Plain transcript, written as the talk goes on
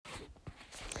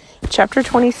Chapter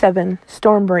 27,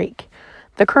 Storm Break.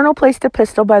 The colonel placed a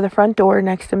pistol by the front door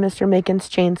next to Mr. Macon's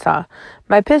chainsaw.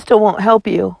 "My pistol won't help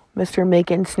you," Mr.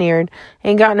 Macon sneered.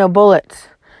 "Ain't got no bullets."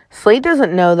 "Slate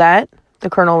doesn't know that," the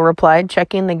colonel replied,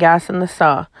 checking the gas in the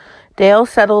saw. Dale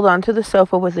settled onto the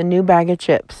sofa with a new bag of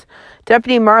chips.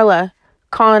 "Deputy Marla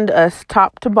conned us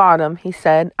top to bottom," he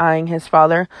said, eyeing his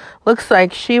father. "Looks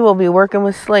like she will be working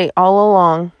with Slate all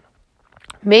along.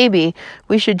 Maybe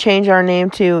we should change our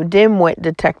name to Dimwit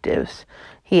Detectives,"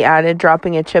 he added,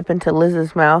 dropping a chip into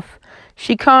Liz's mouth.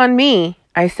 "She conned me,"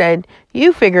 I said.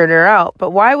 "You figured her out,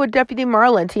 but why would Deputy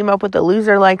Marla team up with a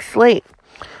loser like Slate?"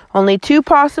 "Only two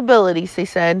possibilities," he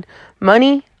said.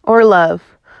 "Money or love.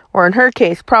 Or in her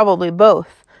case, probably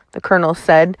both," the colonel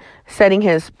said, setting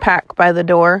his pack by the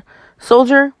door.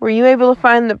 "Soldier, were you able to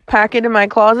find the packet in my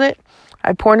closet?"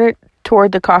 I pointed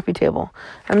toward the coffee table.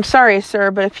 "I'm sorry,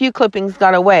 sir, but a few clippings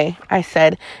got away," I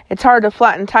said. "It's hard to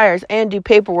flatten tires and do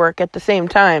paperwork at the same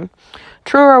time."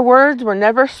 "Truer words were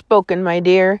never spoken, my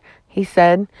dear," he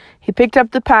said. He picked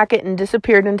up the packet and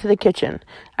disappeared into the kitchen.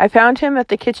 I found him at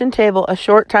the kitchen table a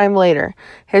short time later.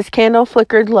 His candle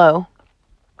flickered low,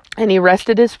 and he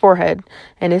rested his forehead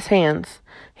in his hands.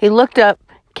 He looked up,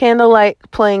 candlelight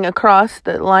playing across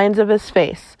the lines of his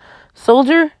face.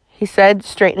 "Soldier," he said,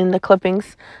 straightening the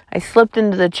clippings. I slipped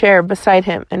into the chair beside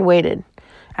him and waited.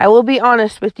 "I will be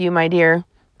honest with you, my dear.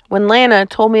 When Lana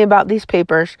told me about these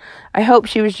papers, I hoped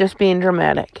she was just being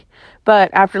dramatic.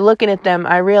 But after looking at them,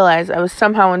 I realized I was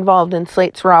somehow involved in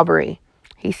Slate's robbery,"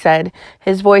 he said,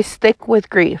 his voice thick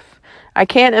with grief. "I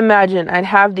can't imagine I'd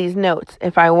have these notes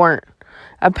if I weren't.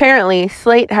 Apparently,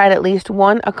 Slate had at least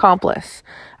one accomplice.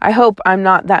 I hope I'm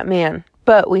not that man,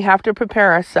 but we have to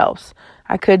prepare ourselves.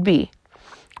 I could be."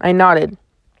 I nodded.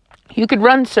 "You could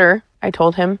run, sir," I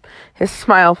told him. His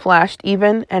smile flashed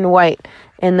even and white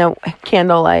in the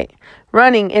candlelight.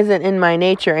 "Running isn't in my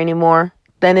nature anymore.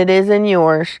 Then it is in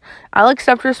yours. I'll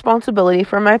accept responsibility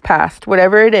for my past,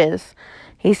 whatever it is,"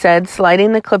 he said,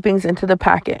 sliding the clippings into the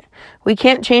packet. "We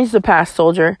can't change the past,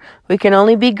 soldier. We can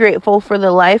only be grateful for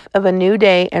the life of a new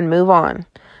day and move on."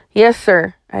 "Yes,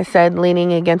 sir," I said,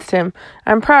 leaning against him.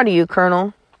 "I'm proud of you,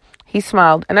 Colonel." He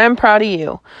smiled. "And I'm proud of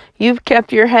you. You've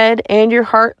kept your head and your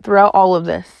heart throughout all of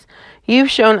this. You've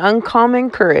shown uncommon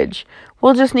courage.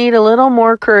 We'll just need a little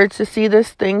more courage to see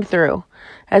this thing through."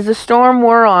 As the storm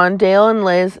wore on, Dale and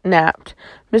Liz napped.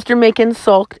 Mr. Macon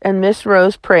sulked and Miss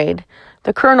Rose prayed.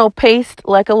 The colonel paced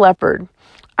like a leopard.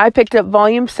 I picked up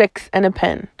volume 6 and a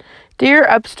pen. "Dear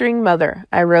upstream mother,"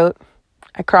 I wrote.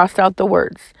 I crossed out the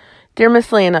words. "Dear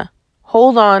Miss Lana,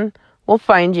 hold on. We'll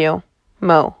find you.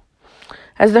 Mo."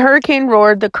 As the hurricane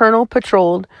roared, the colonel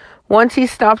patrolled. Once he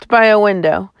stopped by a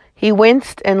window. He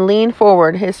winced and leaned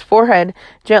forward, his forehead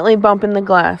gently bumping the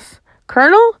glass.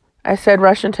 "Colonel?" I said,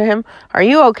 rushing to him. "Are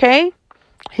you okay?"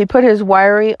 He put his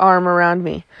wiry arm around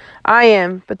me. "I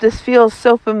am, but this feels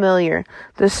so familiar.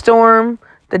 The storm,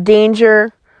 the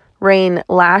danger." Rain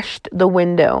lashed the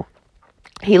window.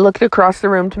 He looked across the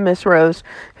room to Miss Rose,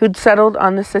 who'd settled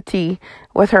on the settee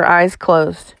with her eyes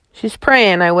closed. "She's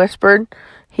praying," I whispered.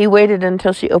 He waited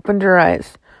until she opened her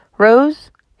eyes.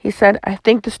 "Rose," he said, "I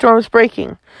think the storm's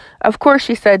breaking." "Of course,"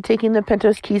 she said, taking the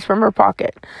Pinto's keys from her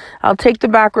pocket. "I'll take the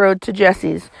back road to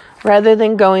Jesse's, rather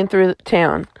than going through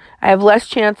town. I have less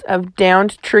chance of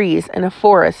downed trees in a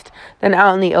forest than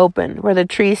out in the open, where the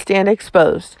trees stand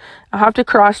exposed. I'll have to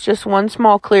cross just one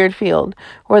small cleared field,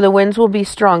 where the winds will be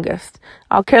strongest.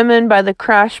 I'll come in by the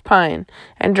crash pine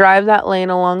and drive that lane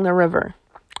along the river."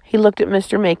 He looked at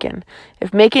Mr. Macon.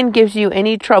 "If Macon gives you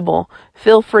any trouble,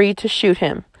 feel free to shoot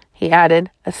him," he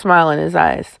added, a smile in his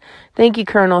eyes. "Thank you,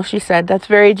 Colonel," she said. "That's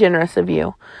very generous of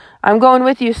you." "I'm going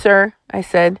with you, sir," I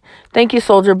said. "Thank you,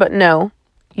 soldier, but no.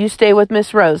 You stay with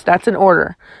Miss Rose. That's an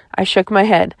order." I shook my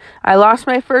head. "I lost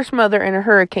my first mother in a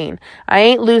hurricane. I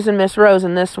ain't losing Miss Rose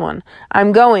in this one.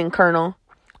 I'm going, Colonel."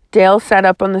 Dale sat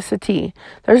up on the settee.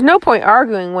 "There's no point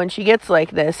arguing when she gets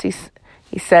like this,"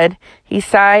 he said. He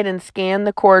sighed and scanned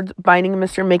the cords binding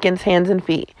Mr. Macon's hands and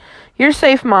feet. "You're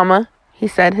safe, Mama," he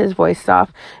said, his voice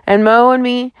soft. "And Mo and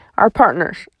me are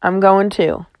partners. I'm going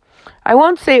too." I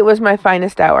won't say it was my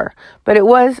finest hour, but it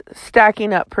was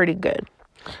stacking up pretty good.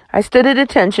 I stood at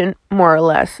attention, more or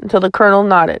less, until the colonel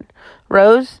nodded.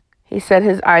 "Rose," he said,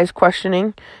 his eyes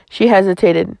questioning. She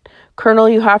hesitated. "Colonel,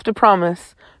 you have to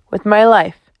promise." "With my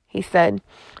life," he said.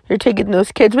 "You're taking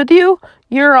those kids with you?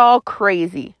 You're all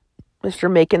crazy," Mr.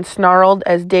 Macon snarled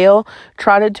as Dale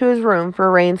trotted to his room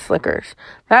for rain slickers.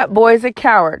 "That boy's a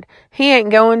coward. He ain't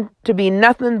going to be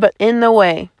nothing but in the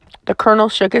way." The colonel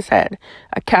shook his head.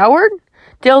 "A coward?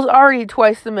 Dale's already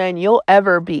twice the man you'll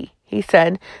ever be," he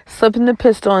said, slipping the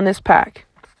pistol in his pack.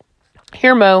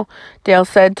 Here, Mo, Dale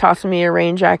said, tossing me a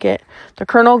rain jacket. The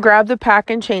colonel grabbed the pack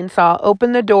and chainsaw,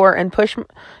 opened the door, and pushed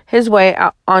his way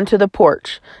out onto the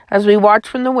porch. As we watched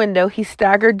from the window, he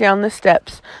staggered down the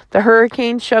steps, the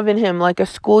hurricane shoving him like a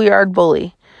schoolyard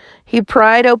bully. He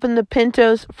pried open the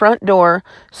Pinto's front door,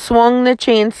 swung the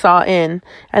chainsaw in,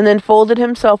 and then folded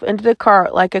himself into the car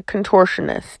like a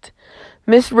contortionist.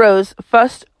 Miss Rose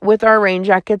fussed with our rain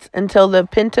jackets until the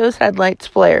Pinto's headlights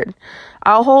flared.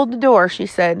 "I'll hold the door," she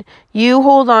said. "You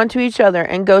hold on to each other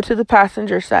and go to the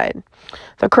passenger side.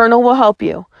 The colonel will help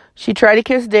you." She tried to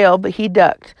kiss Dale, but he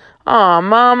ducked. "Aw,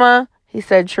 Mama," he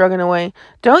said, shrugging away.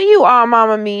 "Don't you aw,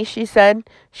 Mama me," she said.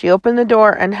 She opened the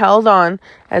door and held on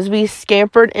as we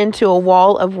scampered into a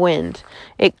wall of wind.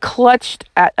 It clutched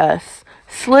at us,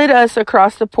 slid us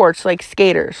across the porch like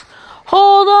skaters.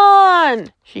 "Hold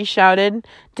on!" she shouted.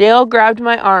 Dale grabbed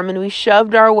my arm and we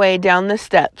shoved our way down the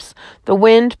steps, the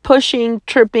wind pushing,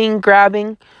 tripping,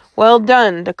 grabbing. "Well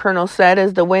done," the colonel said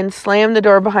as the wind slammed the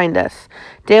door behind us.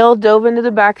 Dale dove into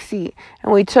the back seat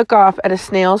and we took off at a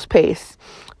snail's pace.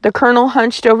 The colonel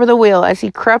hunched over the wheel as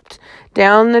he crept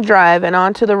down the drive and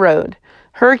onto the road.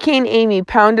 Hurricane Amy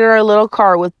pounded our little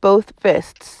car with both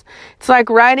fists. "It's like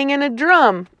riding in a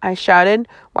drum," I shouted,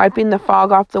 wiping the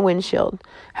fog off the windshield.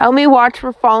 "Help me watch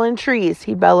for fallen trees,"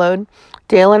 he bellowed.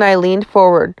 Dale and I leaned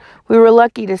forward. We were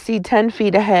lucky to see 10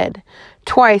 feet ahead.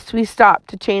 Twice we stopped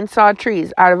to chainsaw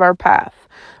trees out of our path.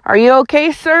 "Are you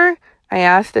okay, sir?" I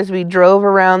asked as we drove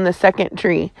around the second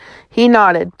tree. He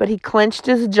nodded, but he clenched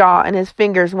his jaw and his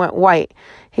fingers went white.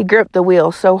 He gripped the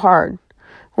wheel so hard.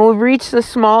 When we reached the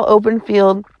small open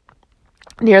field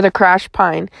near the crashed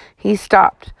pine, he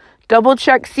stopped.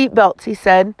 "Double-check seatbelts," he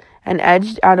said, and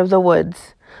edged out of the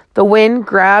woods. The wind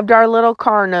grabbed our little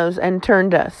car nose and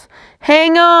turned us.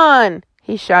 "Hang on!"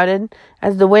 he shouted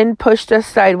as the wind pushed us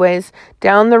sideways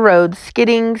down the road,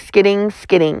 skidding, skidding,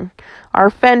 skidding. Our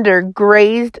fender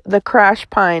grazed the crashed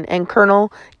pine and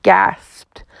Colonel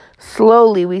gasped.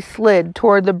 Slowly we slid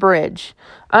toward the bridge.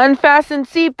 "Unfasten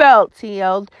seatbelts," he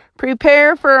yelled.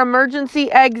 "Prepare for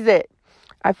emergency exit."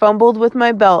 I fumbled with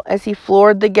my belt as he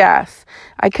floored the gas.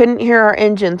 I couldn't hear our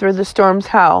engine through the storm's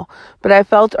howl, but I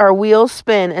felt our wheels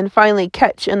spin and finally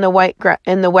catch in the wet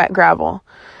gravel.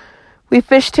 We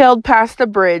fishtailed past the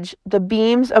bridge, the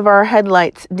beams of our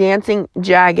headlights dancing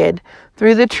jagged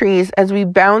through the trees as we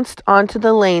bounced onto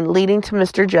the lane leading to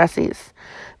Mr. Jesse's.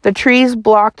 The trees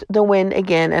blocked the wind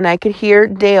again, and I could hear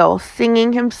Dale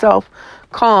singing himself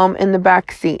calm in the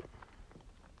back seat.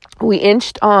 We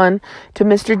inched on to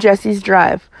Mr. Jesse's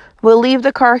drive. "We'll leave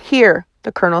the car here,"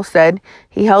 the colonel said.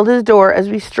 He held his door as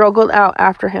we struggled out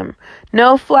after him.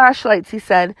 "No flashlights," he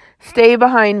said. "Stay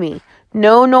behind me.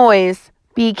 No noise.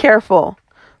 Be careful."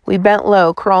 We bent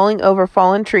low, crawling over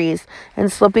fallen trees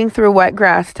and slipping through wet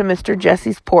grass to Mr.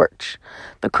 Jesse's porch.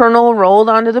 The colonel rolled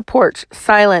onto the porch,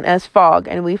 silent as fog,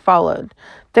 and we followed.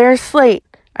 "There's Slate,"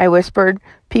 I whispered,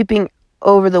 peeping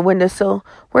over the windowsill.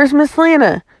 "Where's Miss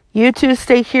Lana?" "You two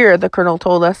stay here," the colonel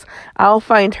told us. "I'll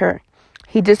find her."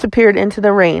 He disappeared into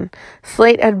the rain.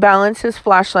 Slate had balanced his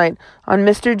flashlight on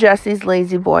Mr. Jesse's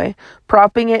lazy boy,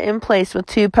 propping it in place with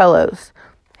 2 pillows.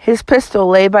 His pistol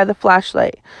lay by the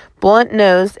flashlight,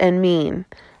 blunt-nosed and mean.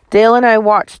 Dale and I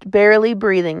watched, barely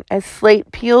breathing, as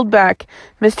Slate peeled back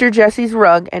Mr. Jesse's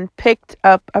rug and picked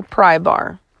up a pry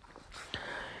bar.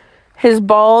 His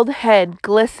bald head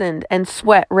glistened and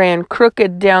sweat ran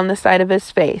crooked down the side of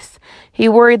his face. He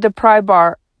worried the pry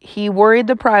bar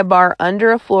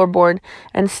under a floorboard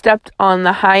and stepped on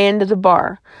the high end of the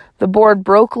bar. The board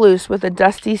broke loose with a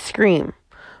dusty scream.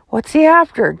 "What's he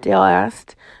after?" Dale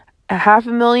asked.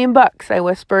 $500,000, I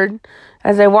whispered.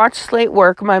 As I watched Slate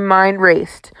work, my mind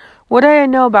raced. What did I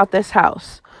know about this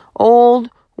house? Old,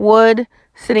 wood,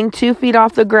 sitting 2 feet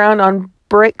off the ground on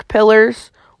brick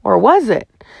pillars. Or was it?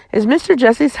 "Is Mr.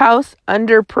 Jesse's house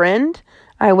underpinned?"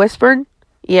 I whispered.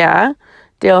 "Yeah,"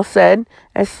 Dale said,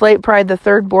 as Slate pried the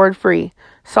third board free.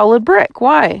 "Solid brick.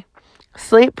 Why?"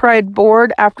 Slate pried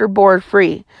board after board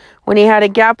free. When he had a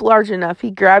gap large enough,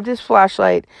 he grabbed his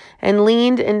flashlight and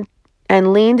leaned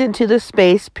into the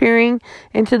space, peering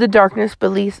into the darkness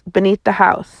beneath the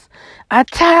house.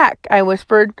 "Attack!" I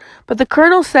whispered, but the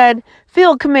colonel said,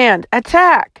 "Field command,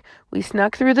 attack!" We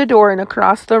snuck through the door and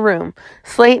across the room.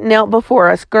 Slate knelt before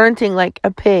us, grunting like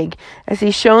a pig, as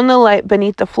he shone the light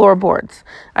beneath the floorboards.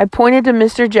 I pointed to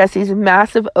Mr. Jesse's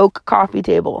massive oak coffee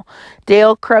table.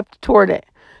 Dale crept toward it.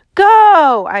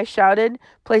 "Go!" I shouted,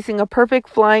 placing a perfect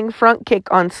flying front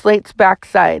kick on Slate's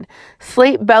backside.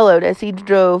 Slate bellowed as he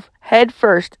drove head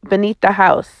first beneath the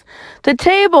house. "The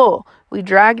table!" We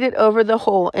dragged it over the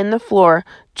hole in the floor,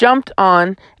 jumped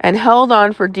on, and held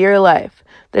on for dear life.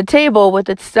 The table, with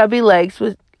its stubby legs,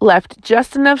 left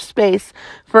just enough space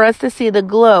for us to see the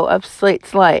glow of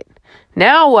Slate's light.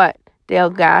 "Now what?" Dale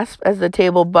gasped as the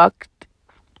table bucked.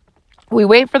 "We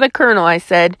wait for the colonel," I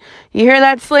said. "You hear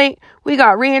that, Slate? We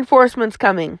got reinforcements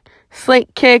coming."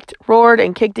 Slate kicked, roared,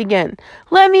 and kicked again.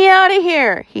 "Let me out of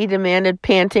here," he demanded,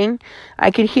 panting.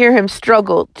 I could hear him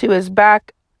struggle to his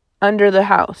back under the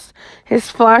house. His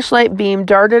flashlight beam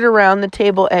darted around the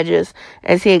table edges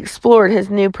as he explored his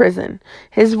new prison.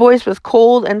 His voice was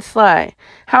cold and sly.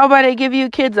 "How about I give you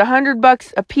kids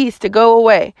 $100 apiece to go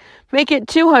away? Make it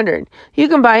 200. You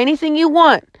can buy anything you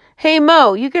want. Hey,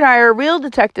 Mo, you could hire a real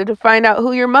detective to find out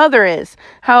who your mother is.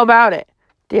 How about it?"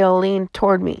 Dale leaned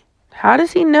toward me. "How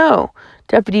does he know?"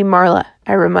 "Deputy Marla,"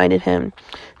 I reminded him.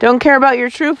 "Don't care about your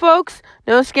true folks?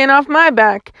 No skin off my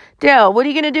back. Dale, what are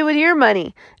you going to do with your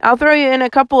money? I'll throw you in a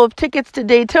couple of tickets to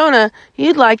Daytona.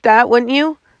 You'd like that, wouldn't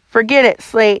you?" "Forget it,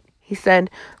 Slate," he said.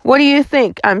 "What do you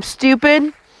think? I'm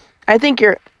stupid? I think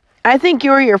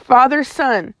you're your father's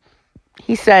son,"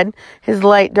 he said, his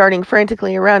light darting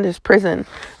frantically around his prison.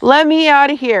 "Let me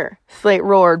out of here," Slate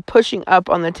roared, pushing up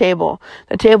on the table.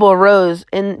 The table rose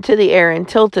into the air and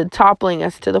tilted, toppling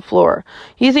us to the floor.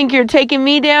 "You think you're taking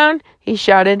me down?" he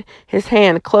shouted, his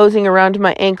hand closing around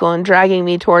my ankle and dragging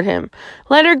me toward him.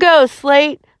 "Let her go,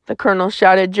 Slate," the colonel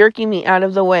shouted, jerking me out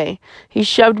of the way. He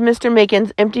shoved Mr.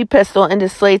 Macon's empty pistol into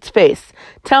Slate's face.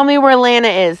 "Tell me where Lana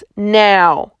is,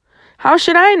 now." "How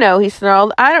should I know?" he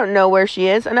snarled. "I don't know where she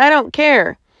is, and I don't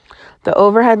care." The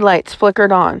overhead lights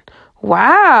flickered on.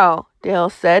 "Wow," Dale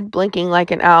said, blinking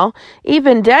like an owl.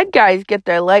 "Even dead guys get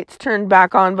their lights turned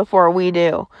back on before we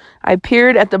do." I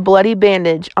peered at the bloody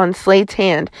bandage on Slate's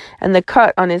hand and the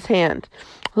cut on his hand.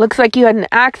 "Looks like you had an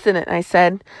accident," I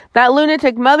said. "That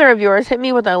lunatic mother of yours hit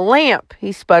me with a lamp,"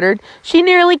 he sputtered. "She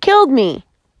nearly killed me."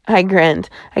 I grinned.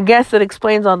 "I guess that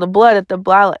explains all the blood at the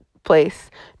ballot place.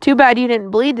 Too bad you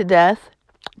didn't bleed to death."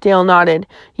 Dale nodded.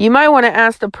 "You might want to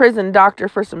ask the prison doctor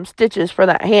for some stitches for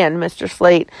that hand, Mr.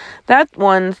 Slate. That's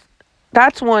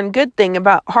one good thing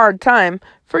about hard time.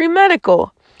 Free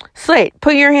medical." "Slate,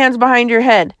 put your hands behind your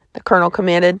head," the colonel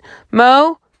commanded.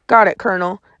 "Mo?" "Got it,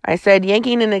 Colonel," I said,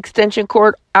 yanking an extension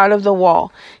cord out of the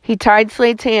wall. He tied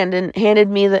Slate's hand and handed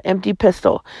me the empty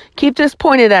pistol. "Keep this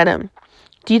pointed at him."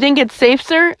 "Do you think it's safe,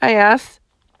 sir?" I asked.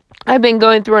 "I've been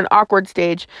going through an awkward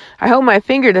stage. I hope my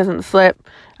finger doesn't slip,"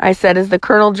 I said as the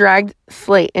colonel dragged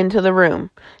Slate into the room.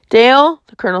 "Dale,"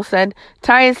 the colonel said,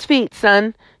 "tie his feet,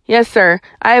 son." "Yes, sir.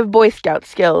 I have Boy Scout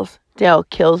skills." Dale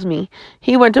kills me.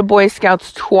 He went to Boy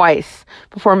Scouts twice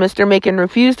before Mr. Macon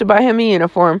refused to buy him a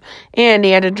uniform, and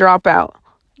he had to drop out.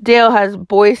 Dale has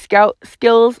Boy Scout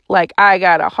skills like I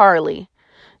got a Harley.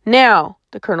 "Now,"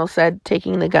 the colonel said,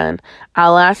 taking the gun,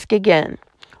 "I'll ask again.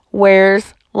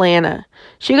 Where's Lana?"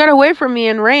 "She got away from me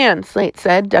and ran," Slate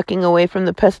said, ducking away from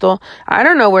the pistol. "I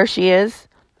don't know where she is."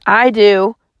 "I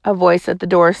do," a voice at the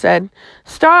door said.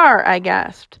 "Star," I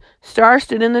gasped. Star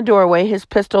stood in the doorway, his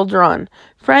pistol drawn.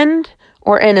 "Friend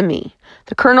or enemy?"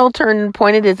 The colonel turned and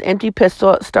pointed his empty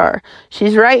pistol at Star.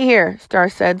 "She's right here," Star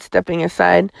said, stepping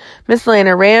aside. Miss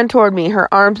Lana ran toward me, her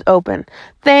arms open.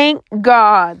 "Thank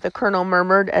God," the colonel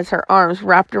murmured as her arms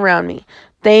wrapped around me.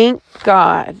 "Thank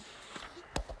God."